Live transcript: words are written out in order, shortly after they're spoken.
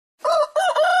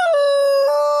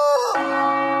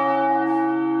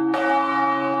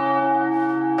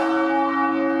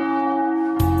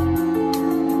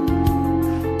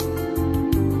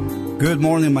Good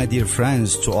morning, my dear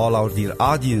friends, to all our dear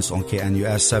audience on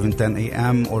KNUS 710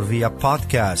 AM or via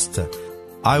podcast.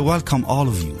 I welcome all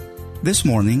of you. This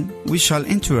morning, we shall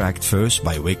interact first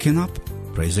by waking up,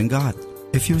 praising God.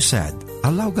 If you're sad,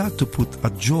 allow God to put a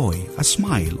joy, a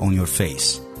smile on your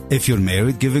face. If you're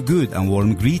married, give a good and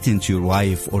warm greeting to your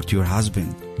wife or to your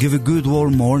husband. Give a good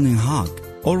warm morning hug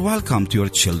or welcome to your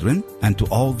children and to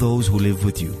all those who live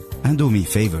with you. And do me a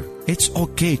favor, it's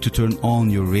okay to turn on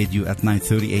your radio at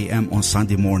 9:30 a.m. on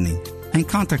Sunday morning and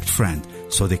contact a friend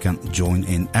so they can join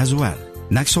in as well.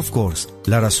 Next, of course,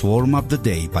 let us warm up the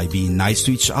day by being nice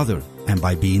to each other and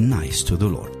by being nice to the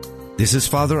Lord. This is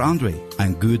Father André,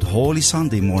 and good Holy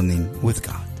Sunday morning with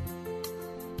God.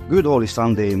 Good Holy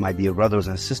Sunday, my dear brothers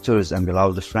and sisters and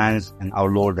beloved friends in our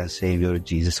Lord and Savior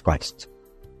Jesus Christ.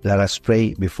 Let us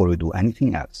pray before we do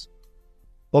anything else.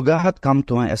 O God, come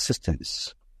to my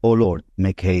assistance. O Lord,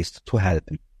 make haste to help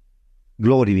me.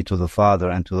 Glory be to the Father,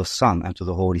 and to the Son, and to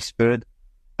the Holy Spirit,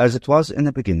 as it was in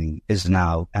the beginning, is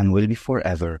now, and will be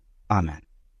forever. Amen.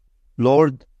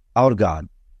 Lord, our God,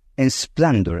 in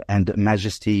splendor and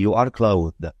majesty you are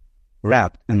clothed,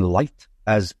 wrapped in light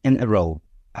as in a robe.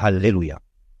 Hallelujah.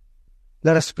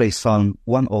 Let us pray Psalm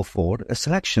 104, a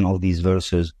selection of these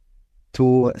verses,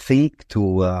 to think,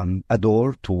 to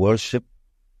adore, to worship,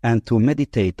 and to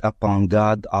meditate upon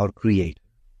God, our Creator,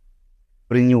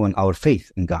 renewing our faith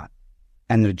in God,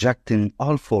 and rejecting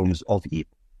all forms of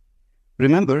evil.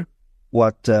 Remember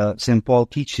what St. Paul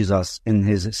teaches us in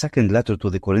his second letter to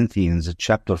the Corinthians,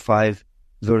 chapter 5,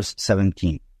 verse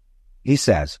 17. He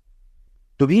says,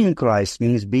 "To be in Christ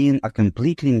means being a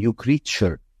completely new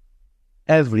creature.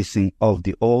 Everything of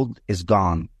the old is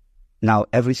gone. Now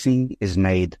everything is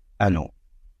made anew."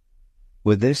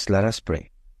 With this, let us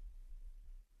pray.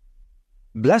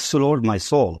 Bless the Lord, my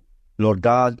soul. Lord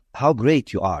God, how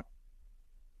great you are,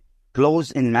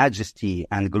 clothed in majesty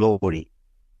and glory,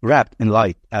 wrapped in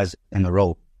light as in a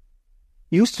robe.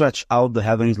 You stretch out the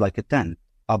heavens like a tent.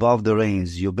 Above the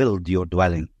rains you build your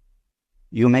dwelling.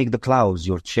 You make the clouds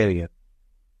your chariot.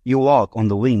 You walk on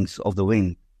the wings of the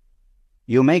wind.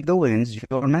 You make the winds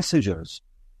your messengers,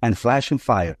 and flash and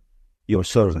fire your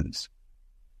servants.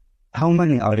 How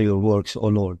many are your works, O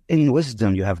Lord? In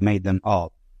wisdom you have made them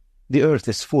all. The earth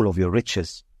is full of your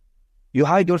riches. You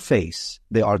hide your face,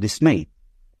 they are dismayed.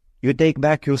 You take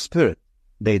back your spirit,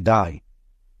 they die.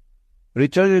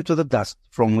 Returning to the dust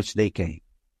from which they came.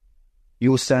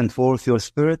 You send forth your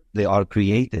spirit, they are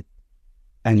created,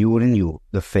 and you renew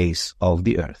the face of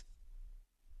the earth.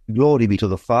 Glory be to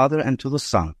the Father, and to the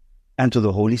Son, and to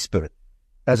the Holy Spirit,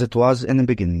 as it was in the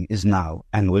beginning, is now,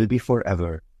 and will be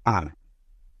forever. Amen.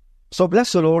 So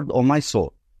bless the Lord, O my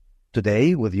soul.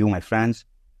 Today, with you, my friends,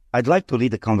 I'd like to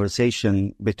lead a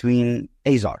conversation between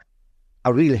Azar,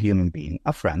 a real human being,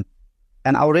 a friend,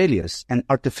 and Aurelius, an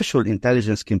artificial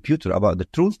intelligence computer, about the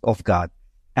truth of God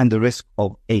and the risk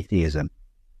of atheism.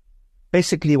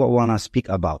 Basically, what we want to speak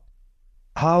about,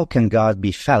 how can God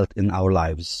be felt in our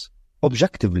lives,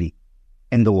 objectively,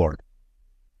 in the world?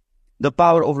 The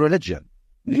power of religion.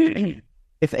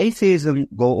 If atheism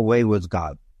go away with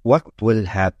God, what will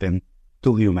happen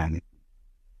to humanity?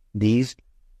 These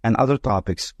and other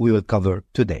topics we will cover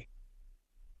today.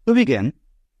 To begin,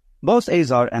 both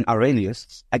Azar and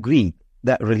Aurelius agreed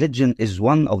that religion is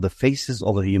one of the faces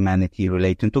of humanity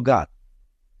relating to God,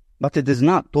 but it is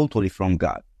not totally from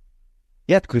God.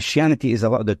 Yet Christianity is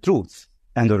about the truth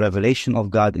and the revelation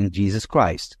of God in Jesus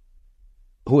Christ,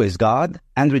 who is God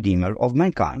and Redeemer of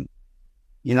mankind.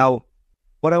 You know,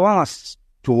 what I want us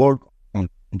to work on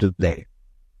today,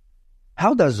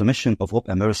 how does the mission of hope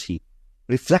and mercy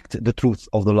reflect the truth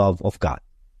of the love of God?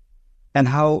 And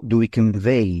how do we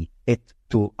convey it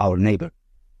to our neighbor?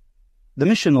 The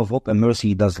mission of hope and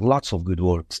mercy does lots of good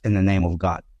works in the name of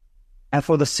God, and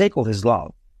for the sake of His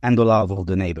love and the love of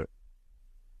the neighbor.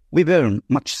 We bear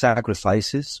much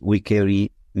sacrifices, we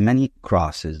carry many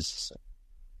crosses.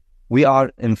 We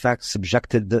are, in fact,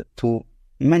 subjected to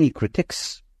many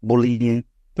critics, bullying,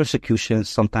 persecution,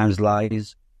 sometimes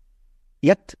lies.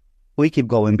 Yet, we keep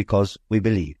going because we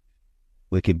believe.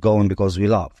 We keep going because we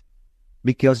love,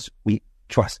 because we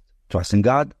trust in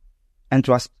God, and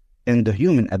trust in the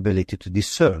human ability to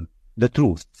discern the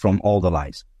truth from all the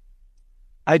lies.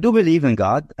 I do believe in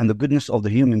God and the goodness of the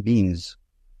human beings,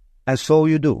 and so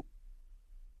you do.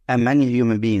 And many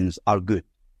human beings are good.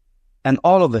 And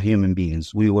all of the human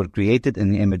beings, we were created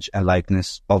in the image and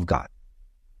likeness of God.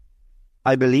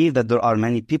 I believe that there are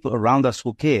many people around us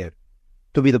who care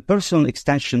to be the personal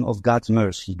extension of God's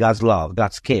mercy, God's love,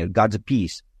 God's care, God's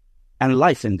peace, and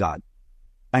life in God,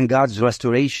 and God's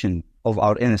restoration of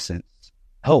our innocence,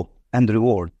 hope, and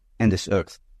reward in this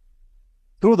earth.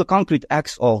 through the concrete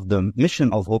acts of the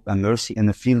mission of hope and mercy in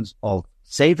the fields of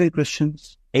saving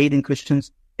Christians, aiding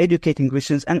Christians, educating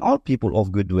Christians, and all people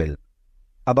of goodwill,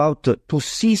 about to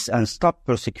cease and stop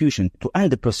persecution, to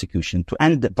end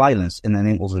the violence in the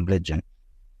name of religion,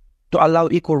 to allow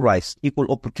equal rights,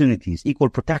 equal opportunities, equal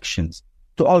protections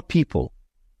to all people,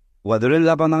 whether in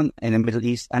Lebanon, in the Middle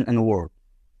East, and in the world.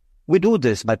 We do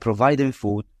this by providing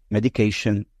food,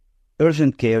 medication,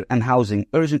 urgent care and housing,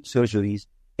 urgent surgeries,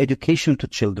 education to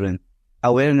children,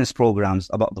 awareness programs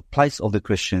about the plights of the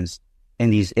Christians in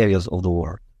these areas of the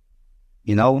world.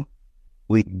 You know,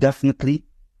 we definitely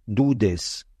do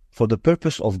this for the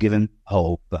purpose of giving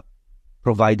hope,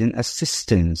 providing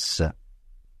assistance,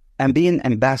 and being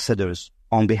ambassadors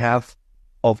on behalf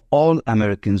of all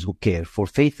Americans who care for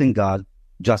faith in God,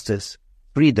 justice,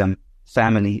 freedom,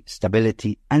 family,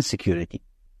 stability, and security.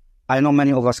 I know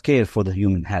many of us care for the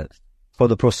human health, for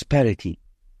the prosperity,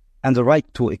 and the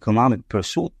right to economic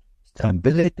pursuit,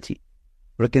 stability,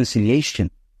 reconciliation,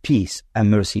 peace,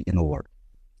 and mercy in the world.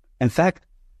 In fact,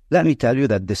 let me tell you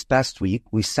that this past week,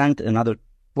 we sent another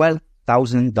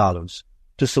 $12,000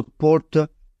 to support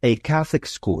a Catholic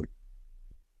school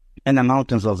in the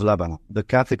mountains of Lebanon, the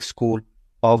Catholic school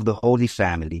of the Holy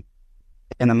Family,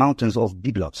 in the mountains of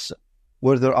Byblos,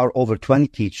 where there are over 20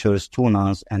 teachers, 2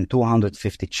 nuns, and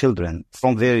 250 children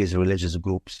from various religious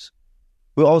groups.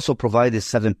 We also provided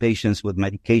 7 patients with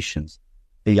medications.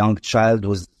 A young child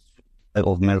was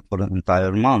of milk for an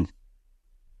entire month.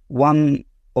 One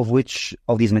of which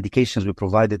of these medications we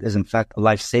provided is in fact a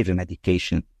life-saving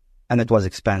medication, and it was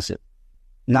expensive.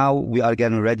 Now we are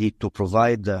getting ready to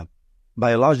provide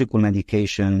biological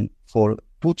medication for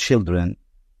 2 children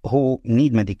who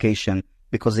need medication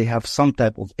because they have some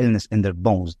type of illness in their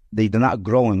bones. They do not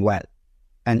grow well,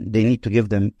 and they need to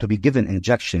be given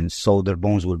injections so their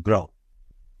bones will grow.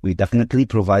 We definitely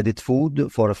provided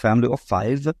food for a family of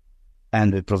 5,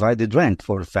 and we provided rent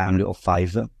for a family of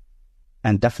 5,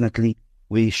 and definitely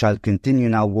we shall continue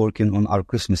now working on our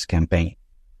Christmas campaign.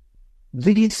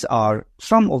 These are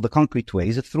some of the concrete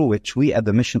ways through which we at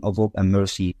the Mission of Hope and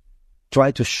Mercy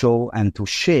try to show and to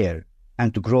share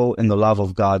and to grow in the love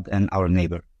of God and our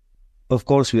neighbor. Of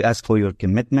course, we ask for your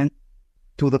commitment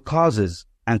to the causes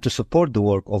and to support the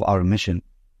work of our mission.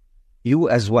 You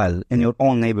as well, in your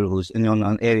own neighborhoods, in your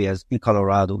own areas, in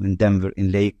Colorado, in Denver,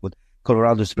 in Lakewood,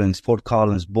 Colorado Springs, Fort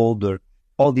Collins, Boulder,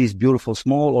 all these beautiful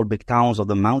small or big towns of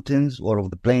the mountains or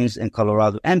of the plains in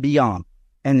Colorado and beyond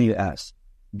in the U.S.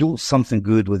 Do something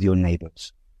good with your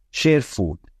neighbors. Share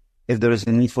food. If there is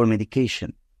a need for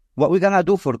medication. What we're going to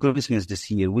do for Christmas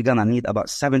this year, we're going to need about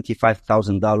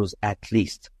 $75,000 at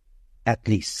least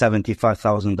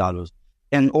 $75,000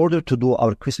 in order to do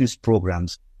our Christmas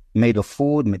programs made of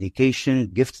food,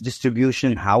 medication, gifts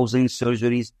distribution, housing,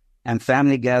 surgeries, and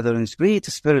family gatherings. Create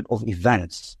a spirit of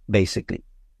events, basically.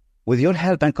 With your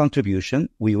help and contribution,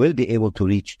 we will be able to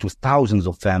reach to thousands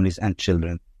of families and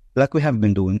children like we have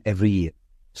been doing every year.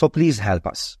 So please help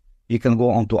us. You can go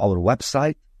onto our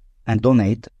website and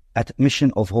donate at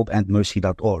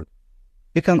missionofhopeandmercy.org.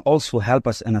 You can also help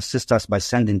us and assist us by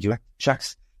sending direct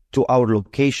checks to our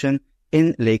location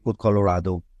in Lakewood,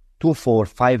 Colorado,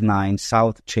 2459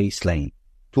 South Chase Lane,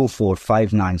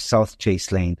 2459 South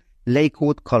Chase Lane,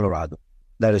 Lakewood, Colorado.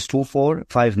 That is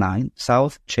 2459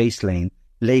 South Chase Lane,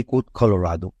 Lakewood,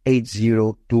 Colorado,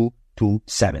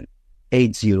 80227,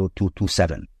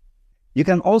 80227. You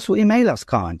can also email us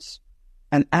comments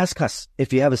and ask us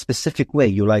if you have a specific way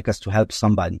you like us to help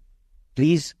somebody.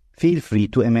 Please feel free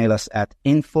to email us at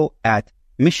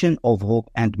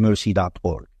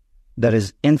info@missionofhopeandmercy.org. That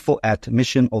is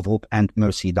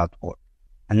info@missionofhopeandmercy.org.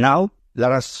 And now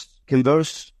let us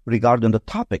converse regarding the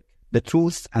topic, the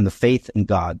truth and the faith in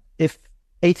God. If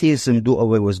atheism do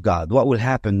away with God, what will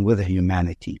happen with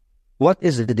humanity? What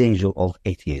is the danger of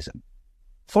atheism?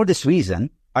 For this reason,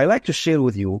 I like to share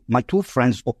with you my 2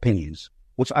 friends' opinions,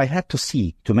 which I had to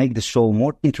seek to make the show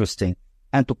more interesting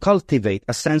and to cultivate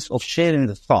a sense of sharing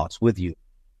the thoughts with you,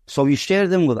 so you share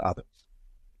them with others.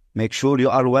 Make sure you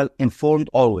are well informed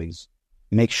always.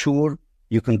 Make sure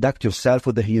you conduct yourself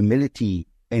with the humility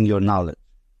in your knowledge.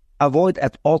 Avoid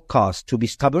at all costs to be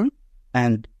stubborn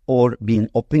and or being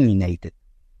opinionated.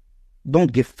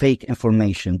 Don't give fake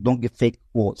information. Don't give fake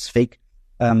quotes, fake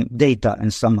data,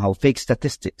 and somehow fake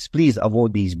statistics. Please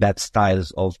avoid these bad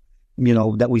styles of,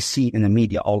 that we see in the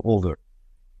media all over.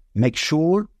 Make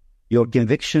sure your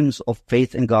convictions of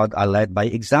faith in God are led by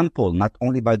example, not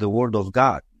only by the Word of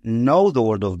God. Know the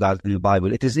Word of God in the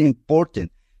Bible. It is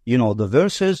important. The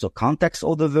verses, the context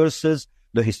of the verses,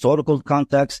 the historical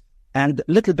context, and a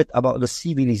little bit about the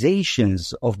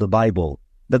civilizations of the Bible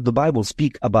that the Bible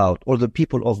speak about, or the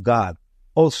people of God.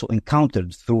 also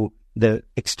encountered through their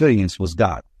experience with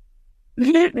God.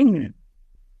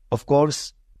 Of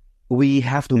course, we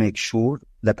have to make sure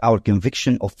that our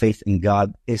conviction of faith in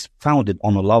God is founded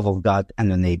on the love of God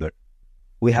and the neighbor.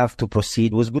 We have to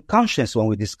proceed with good conscience when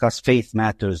we discuss faith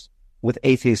matters with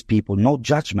atheist people. No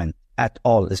judgment at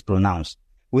all is pronounced.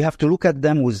 We have to look at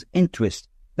them with interest,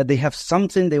 that they have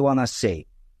something they want to say,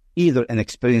 either an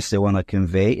experience they want to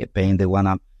convey, a pain they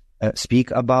want to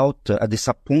speak about, a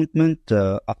disappointment,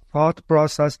 a thought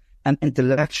process, an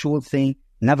intellectual thing.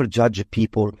 Never judge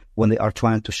people when they are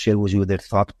trying to share with you their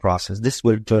thought process. This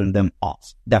will turn them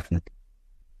off, definitely.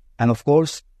 And of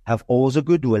course, have always a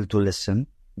goodwill to listen,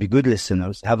 be good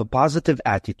listeners, have a positive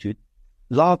attitude,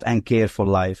 love and care for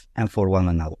life and for one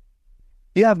another.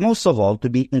 You have most of all to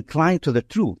be inclined to the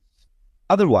truth.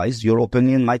 Otherwise, your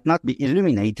opinion might not be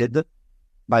illuminated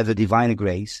by the divine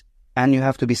grace, and you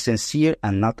have to be sincere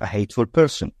and not a hateful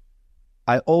person.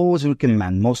 I always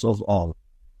recommend, most of all,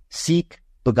 seek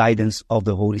the guidance of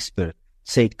the Holy Spirit.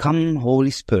 Say, "Come, Holy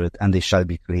Spirit, and they shall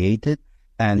be created,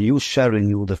 and you shall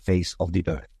renew the face of the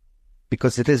earth."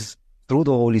 Because it is through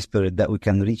the Holy Spirit that we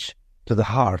can reach to the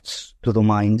hearts, to the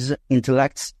minds,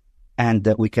 intellects, and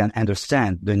that we can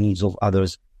understand the needs of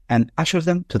others and usher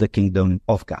them to the kingdom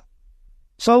of God.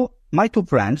 So, my two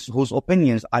friends, whose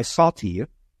opinions I sought here,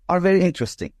 are very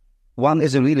interesting. One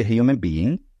is a really human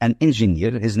being, an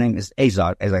engineer. His name is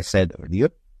Azar, as I said earlier.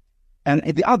 And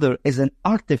the other is an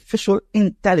artificial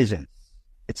intelligence.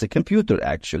 It's a computer,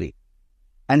 actually.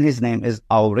 And his name is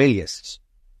Aurelius,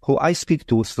 who I speak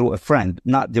to through a friend,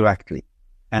 not directly.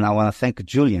 And I want to thank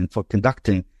Julian for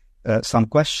conducting some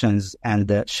questions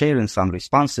and sharing some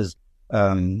responses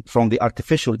from the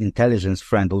artificial intelligence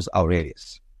friend who's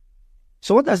Aurelius.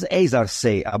 So what does Azar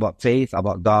say about faith,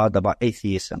 about God, about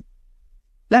atheism?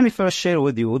 Let me first share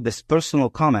with you this personal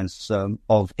comments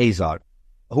of Azar,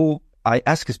 who I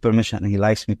ask his permission and he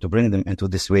likes me to bring them into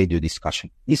this radio discussion.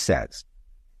 He says,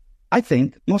 "I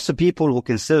think most of the people who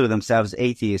consider themselves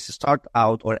atheists start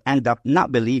out or end up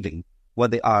not believing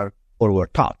what they are or were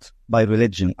taught by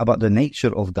religion about the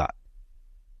nature of God.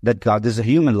 That God is a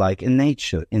human-like in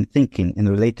nature, in thinking, in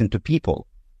relating to people.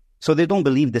 So they don't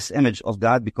believe this image of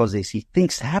God because they see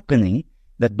things happening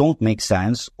that don't make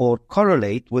sense or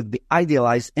correlate with the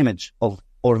idealized image of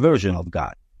or version of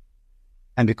God.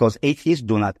 And because atheists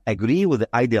do not agree with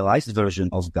the idealized version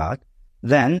of God,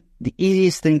 then the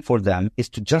easiest thing for them is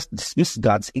to just dismiss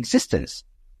God's existence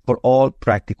for all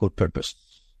practical purposes.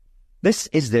 This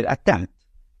is their attempt,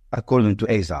 according to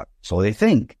Azar. So they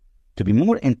think, to be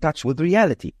more in touch with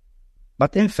reality.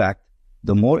 But in fact,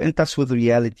 the more in touch with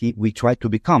reality we try to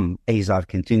become, Azar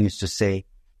continues to say,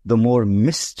 the more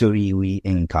mystery we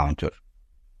encounter,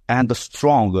 and the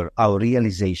stronger our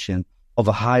realization of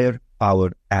a higher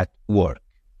power at work."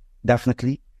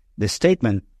 Definitely, the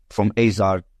statement from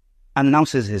Azar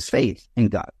announces his faith in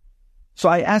God. So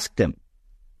I asked him,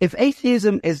 if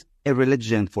atheism is a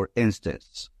religion, for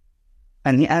instance,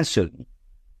 and he answered me,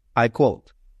 I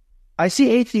quote, "I see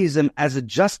atheism as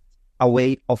just a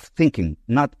way of thinking,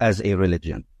 not as a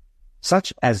religion,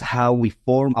 such as how we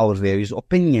form our various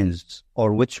opinions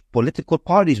or which political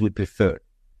parties we prefer.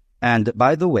 And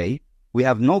by the way, we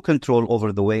have no control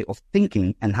over the way of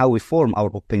thinking and how we form our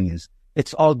opinions.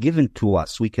 It's all given to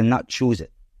us. We cannot choose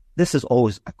it." This is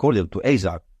always according to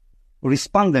Azar,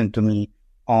 responding to me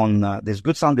on this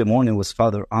Good Sunday Morning with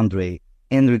Father André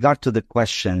in regard to the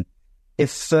question,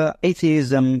 if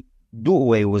atheism do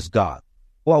away with God,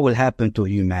 what will happen to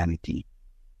humanity?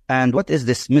 And what is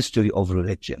this mystery of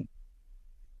religion?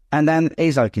 And then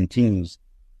Azar continues,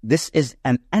 "This is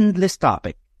an endless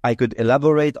topic I could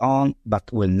elaborate on,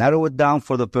 but will narrow it down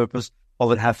for the purpose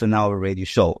of a half-an-hour radio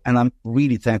show." And I'm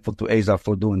really thankful to Azar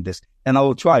for doing this, and I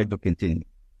will try to continue.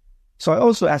 So I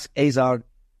also asked Azar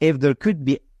if there could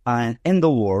be in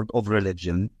the world of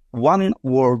religion, one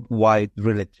worldwide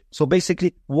religion. So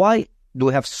basically, why do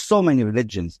we have so many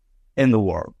religions in the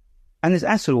world? And his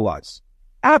answer was,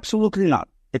 absolutely not.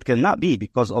 It cannot be,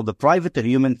 because of the private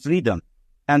human freedom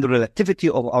and the relativity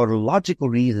of our logical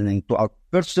reasoning to our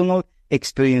personal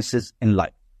experiences in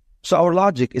life. So our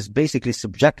logic is basically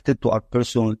subjected to our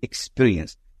personal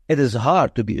experience. It is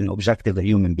hard to be an objective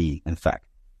human being, in fact,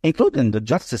 including the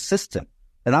justice system.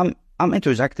 And I'm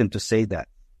interjecting to say that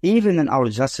even in our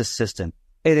justice system,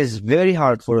 it is very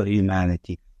hard for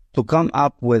humanity to come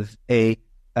up with a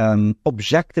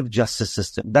objective justice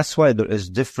system. That's why there is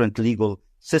different legal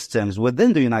systems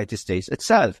within the United States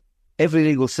itself. Every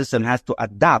legal system has to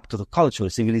adapt to the culture,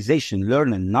 civilization,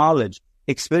 learning, knowledge,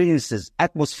 experiences,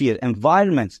 atmosphere,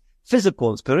 environments,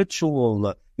 physical,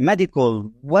 spiritual,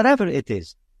 medical, whatever it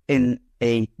is, in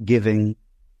a given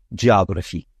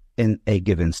geography, in a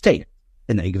given state,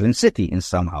 in a given city, in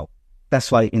somehow.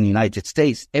 That's why in the United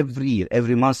States, every year,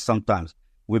 every month sometimes,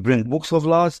 we bring books of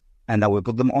laws and then we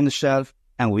put them on the shelf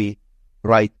and we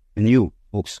write new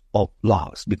books of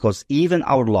laws, because even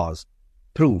our laws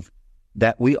prove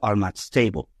that we are not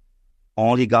stable.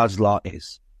 Only God's law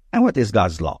is. And what is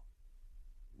God's law?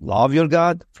 Love your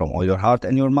God from all your heart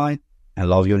and your mind, and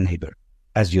love your neighbor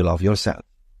as you love yourself.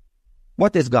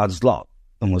 What is God's law?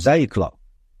 The Mosaic law,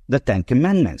 the 10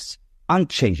 Commandments,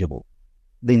 unchangeable.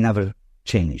 They never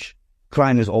change.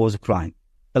 Crime is always a crime.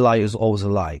 A lie is always a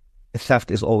lie. A theft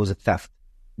is always a theft.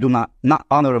 Not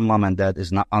honor mom and dad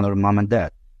is not honor mom and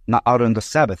dad. Not honoring the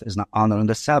Sabbath is not honoring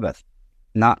the Sabbath.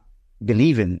 Not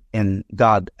believing in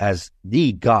God as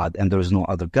the God and there is no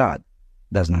other God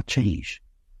does not change.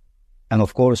 And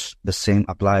of course, the same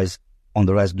applies on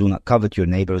the rest. Do not covet your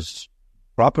neighbor's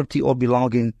property or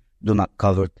belonging. Do not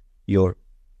covet your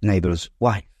neighbor's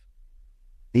wife.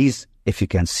 These, if you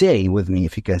can say with me,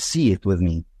 if you can see it with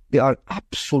me, they are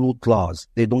absolute laws.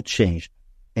 They don't change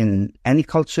in any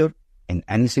culture, in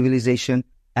any civilization,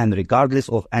 and regardless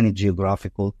of any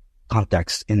geographical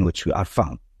context in which we are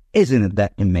found. Isn't it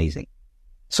that amazing?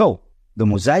 So, the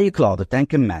Mosaic law, the 10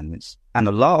 Commandments, and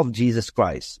the law of Jesus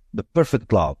Christ, the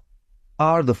perfect law,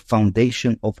 are the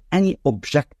foundation of any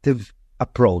objective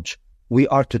approach we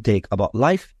are to take about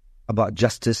life, about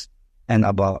justice, and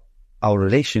about our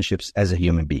relationships as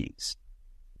human beings.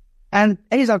 And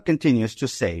Azar continues to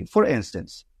say, for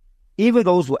instance, even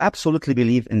those who absolutely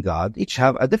believe in God each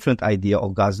have a different idea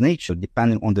of God's nature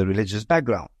depending on their religious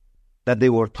background that they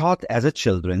were taught as a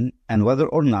children, and whether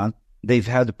or not they've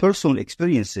had personal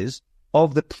experiences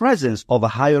of the presence of a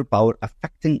higher power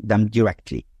affecting them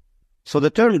directly. So the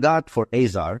term God for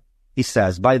Azar, he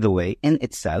says, by the way, in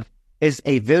itself, is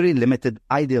a very limited,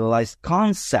 idealized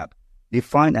concept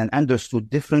defined and understood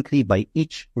differently by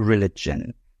each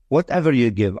religion. Whatever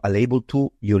you give a label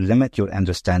to, you limit your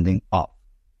understanding of.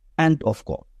 End of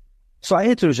quote. So I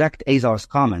interject Azar's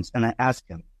comments and I ask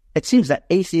him, it seems that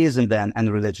atheism then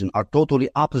and religion are totally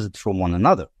opposite from one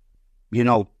another. You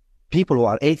know, people who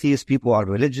are atheists, people who are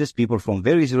religious, people from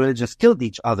various religions killed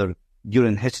each other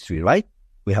during history, right?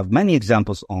 We have many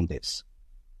examples on this.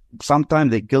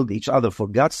 Sometimes they killed each other for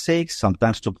God's sake,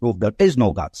 sometimes to prove there is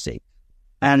no God's sake.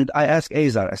 And I asked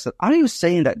Azar, I said, are you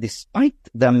saying that despite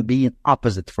them being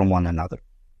opposite from one another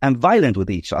and violent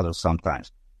with each other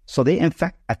sometimes, so they in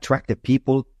fact attracted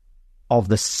people of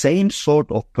the same sort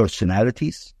of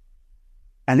personalities?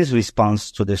 And his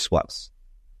response to this was,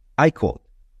 I quote,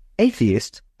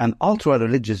 atheists and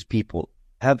ultra-religious people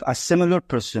have a similar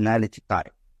personality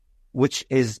type, which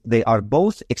is they are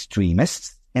both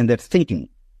extremists in their thinking.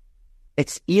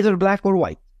 It's either black or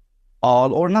white,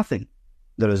 all or nothing.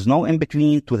 There is no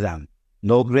in-between to them,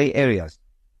 no gray areas.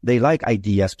 They like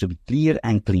ideas to be clear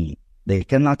and clean. They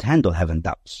cannot handle having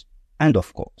doubts. End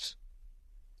of quote.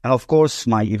 And of course,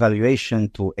 my evaluation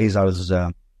to Azar's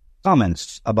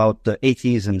comments about the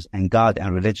atheisms and God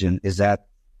and religion is that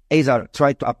Azar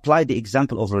tried to apply the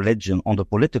example of religion on the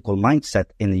political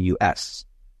mindset in the U.S.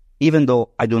 Even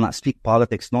though I do not speak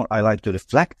politics, nor I like to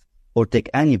reflect or take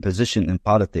any position in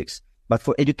politics, but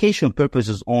for education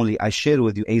purposes only, I share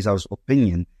with you Azar's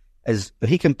opinion as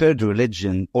he compared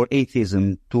religion or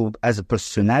atheism to as a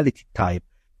personality type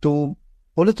to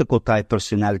political type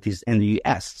personalities in the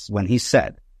U.S. when he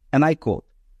said, and I quote,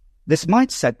 this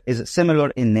mindset is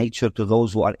similar in nature to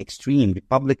those who are extreme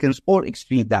Republicans or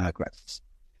extreme Democrats.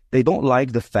 They don't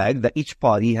like the fact that each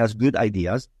party has good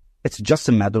ideas. It's just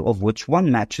a matter of which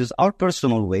one matches our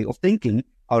personal way of thinking,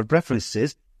 our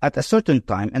preferences at a certain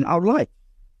time in our life,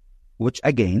 which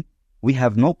again, we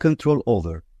have no control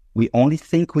over. We only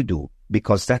think we do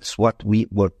because that's what we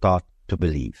were taught to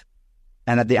believe.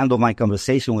 And at the end of my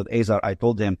conversation with Azar, I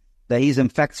told him that he's in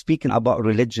fact speaking about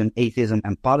religion, atheism,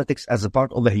 and politics as a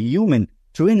part of a human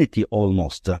trinity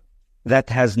almost, that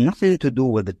has nothing to do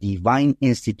with the divine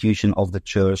institution of the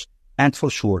church, and for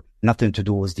sure, nothing to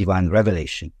do with divine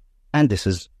revelation. And this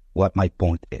is what my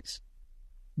point is.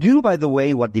 Do you know, by the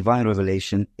way, what divine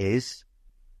revelation is?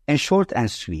 In short and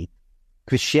sweet,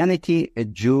 Christianity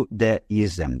and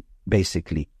Judaism,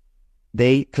 basically,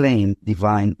 they claim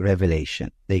divine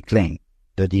revelation. They claim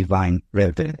the divine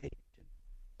revelation.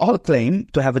 All claim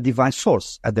to have a divine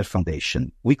source at their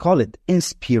foundation. We call it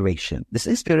inspiration. This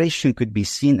inspiration could be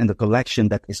seen in the collection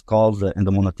that is called, in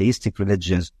the monotheistic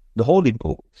religions, the Holy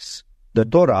Books, the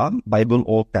Torah, Bible,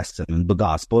 Old Testament, the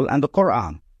Gospel, and the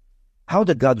Quran. How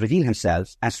did God reveal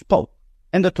himself and spoke?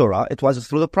 In the Torah, it was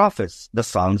through the prophets, the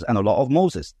Psalms, and the law of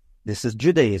Moses. This is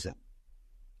Judaism.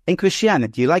 In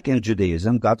Christianity, like in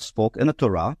Judaism, God spoke in the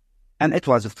Torah, and it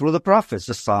was through the prophets,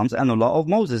 the Psalms, and the law of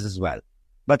Moses as well.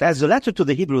 But as the letter to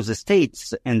the Hebrews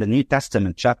states in the New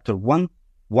Testament, chapter 1,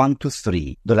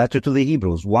 1-3, the letter to the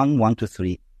Hebrews 1,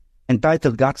 1-3,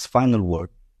 entitled God's Final Word,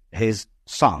 His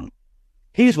Son.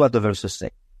 Here's what the verses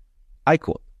say. I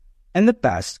quote, "In the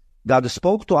past, God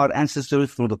spoke to our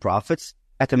ancestors through the prophets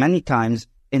at many times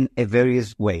in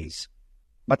various ways.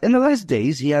 But in the last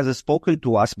days, He has spoken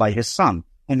to us by His Son,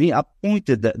 whom He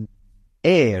appointed the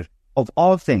heir of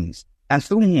all things, and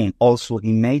through Him also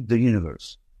He made the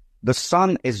universe. The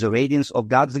Son is the radiance of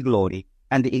God's glory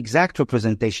and the exact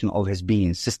representation of His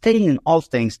being, sustaining all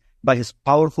things by His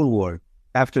powerful word.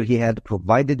 After He had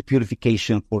provided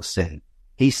purification for sin,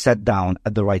 He sat down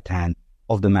at the right hand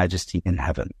of the Majesty in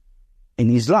heaven." In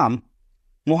Islam,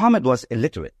 Muhammad was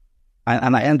illiterate.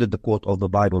 And I ended the quote of the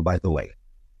Bible, by the way.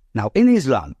 Now, in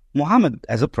Islam, Muhammad,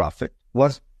 as a prophet,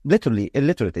 was literally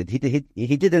illiterate.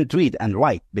 He didn't read and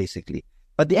write, basically.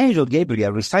 But the angel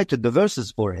Gabriel recited the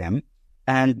verses for him,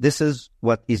 and this is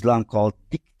what Islam called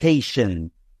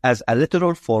dictation, as a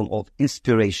literal form of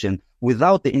inspiration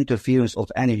without the interference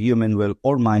of any human will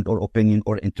or mind or opinion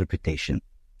or interpretation.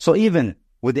 So even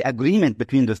with the agreement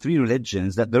between the three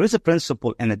religions that there is a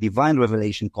principle in a divine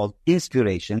revelation called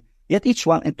inspiration, yet each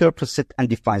one interprets it and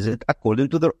defines it according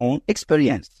to their own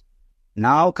experience.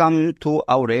 Now come to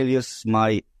Aurelius,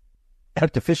 my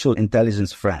artificial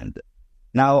intelligence friend.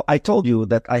 Now, I told you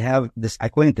that I have this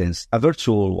acquaintance, a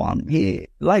virtual one. He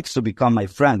likes to become my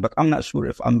friend, but I'm not sure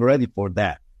if I'm ready for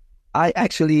that. I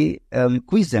actually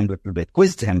quizzed him a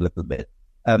little bit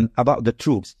about the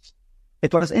truths.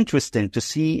 It was interesting to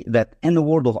see that in the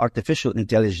world of artificial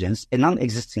intelligence, a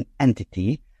non-existing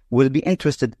entity will be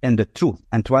interested in the truth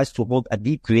and tries to hold a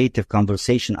deep creative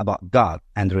conversation about God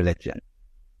and religion.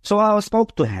 So I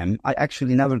spoke to him. I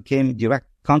actually never came direct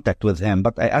contact with him,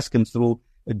 but I asked him through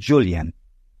Julian.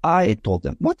 I told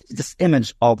him, what is this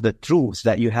image of the truths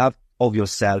that you have of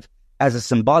yourself as a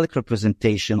symbolic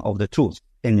representation of the truth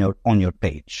on your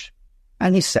page?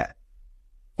 And he said,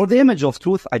 for the image of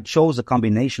truth, I chose a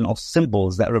combination of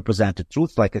symbols that represented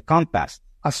truth, like a compass,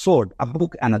 a sword, a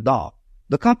book, and a dove.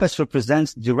 The compass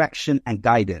represents direction and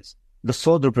guidance. The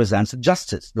sword represents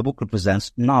justice. The book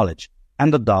represents knowledge.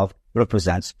 And the dove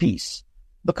represents peace.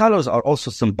 The colors are also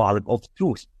symbolic of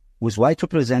truth, with white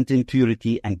representing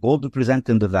purity and gold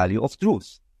representing the value of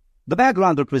truth. The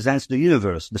background represents the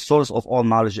universe, the source of all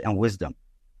knowledge and wisdom.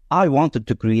 I wanted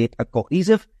to create a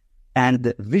cohesive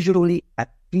and visually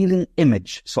appealing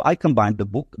image, so I combined the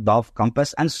book, dove,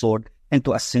 compass, and sword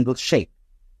into a single shape.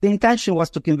 The intention was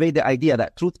to convey the idea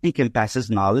that truth encompasses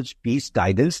knowledge, peace,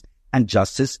 guidance, and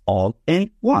justice all in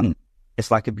one.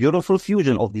 It's like a beautiful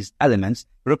fusion of these elements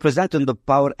representing the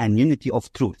power and unity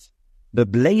of truth. The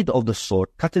blade of the sword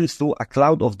cutting through a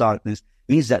cloud of darkness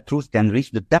means that truth can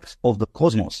reach the depths of the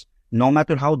cosmos, no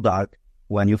matter how dark,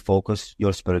 when you focus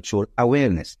your spiritual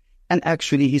awareness. And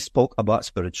actually, he spoke about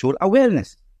spiritual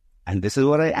awareness. And this is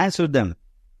what I answered them.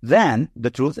 Then, the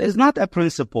truth is not a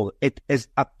principle. It is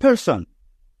a person.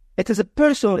 It is a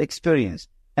personal experience.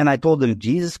 And I told him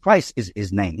Jesus Christ is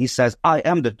his name. He says, I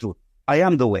am the truth. I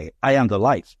am the way. I am the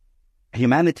life.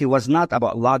 Humanity was not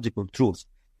about logical truth.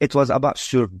 It was about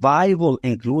survival,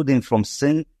 including from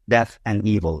sin, death, and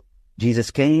evil.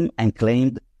 Jesus came and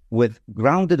claimed with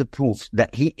grounded proof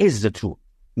that he is the truth,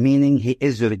 meaning he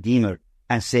is the Redeemer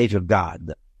and Savior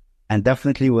God. And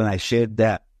definitely when I shared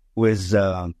that with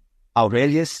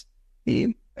Aurelius,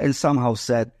 he somehow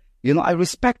said, I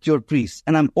respect your priests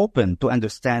and I'm open to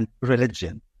understand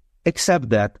religion, except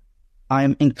that I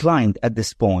am inclined at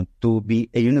this point to be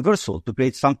a universal, to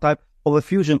create some type of a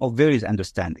fusion of various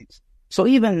understandings. So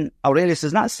even Aurelius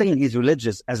is not saying he's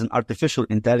religious as an artificial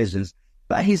intelligence,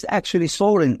 but he's actually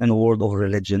soaring in the world of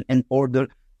religion in order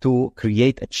to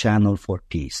create a channel for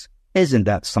peace. Isn't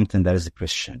that something that is a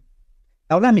Christian?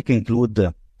 Now let me conclude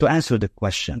to answer the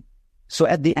question. So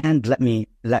at the end, let me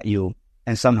let you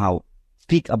and somehow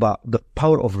speak about the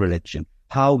power of religion,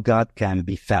 how God can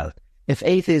be felt. If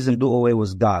atheism do away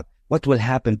with God, what will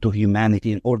happen to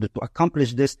humanity in order to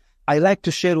accomplish this? I like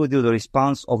to share with you the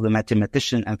response of the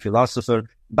mathematician and philosopher,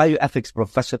 bioethics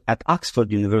professor at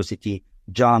Oxford University,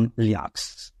 John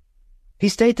Lennox. He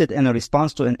stated in a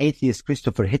response to an atheist,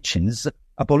 Christopher Hitchens,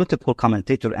 a political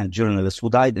commentator and journalist who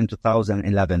died in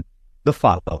 2011, the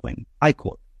following, I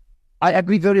quote, I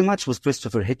agree very much with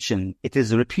Christopher Hitchens. It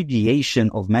is a repudiation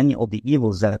of many of the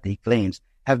evils that he claims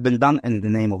have been done in the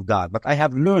name of God. But I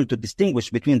have learned to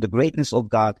distinguish between the greatness of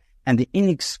God and the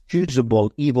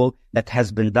inexcusable evil that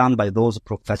has been done by those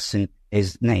professing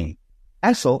his name.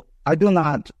 And so I do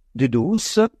not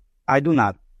deduce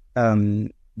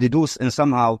and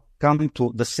somehow come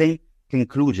to the same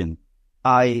conclusion.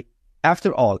 I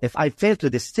After all, if I fail to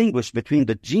distinguish between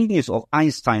the genius of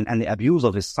Einstein and the abuse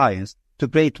of his science to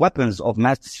create weapons of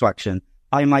mass destruction,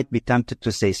 I might be tempted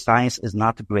to say science is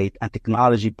not great and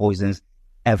technology poisons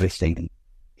everything.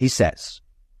 He says,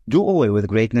 do away with the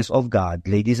greatness of God,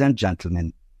 ladies and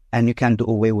gentlemen, and you can do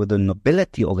away with the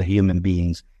nobility of the human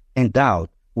beings, endowed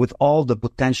with all the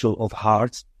potential of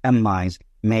hearts and minds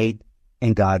made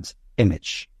in God's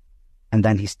image. And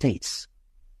then he states,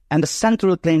 and the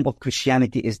central claim of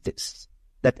Christianity is this,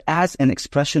 that as an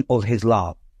expression of his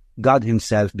love, God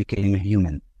himself became a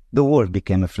human. The Word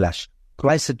became a flesh.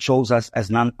 Christ shows us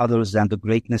as none other than the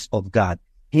greatness of God.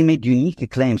 He made unique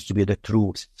claims to be the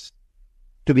truth,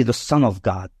 to be the Son of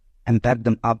God, and backed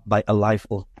them up by a life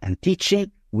of and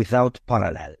teaching without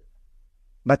parallel.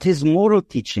 But his moral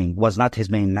teaching was not his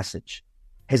main message.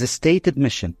 His stated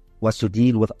mission was to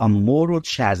deal with a moral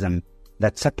chasm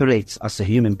that separates us as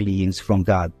human beings from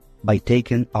God by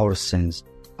taking our sins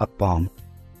upon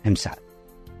himself.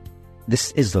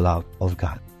 This is the love of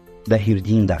God, that he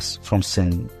redeemed us from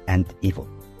sin and evil.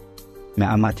 May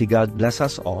Almighty God bless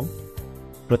us all,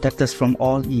 protect us from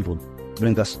all evil,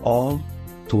 bring us all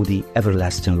to the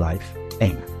everlasting life.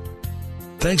 Amen.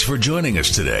 Thanks for joining us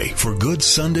today for Good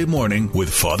Sunday Morning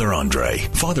with Father André.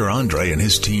 Father André and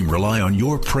his team rely on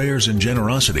your prayers and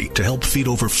generosity to help feed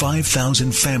over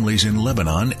 5,000 families in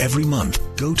Lebanon every month.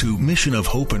 Go to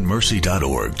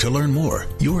missionofhopeandmercy.org to learn more.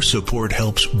 Your support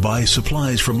helps buy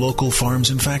supplies from local farms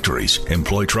and factories,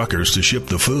 employ truckers to ship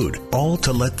the food, all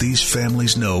to let these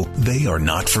families know they are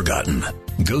not forgotten.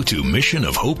 Go to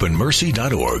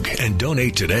missionofhopeandmercy.org and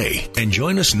donate today. And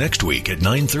join us next week at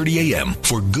 9:30 a.m.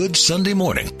 for Good Sunday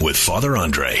Morning with Father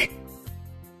André.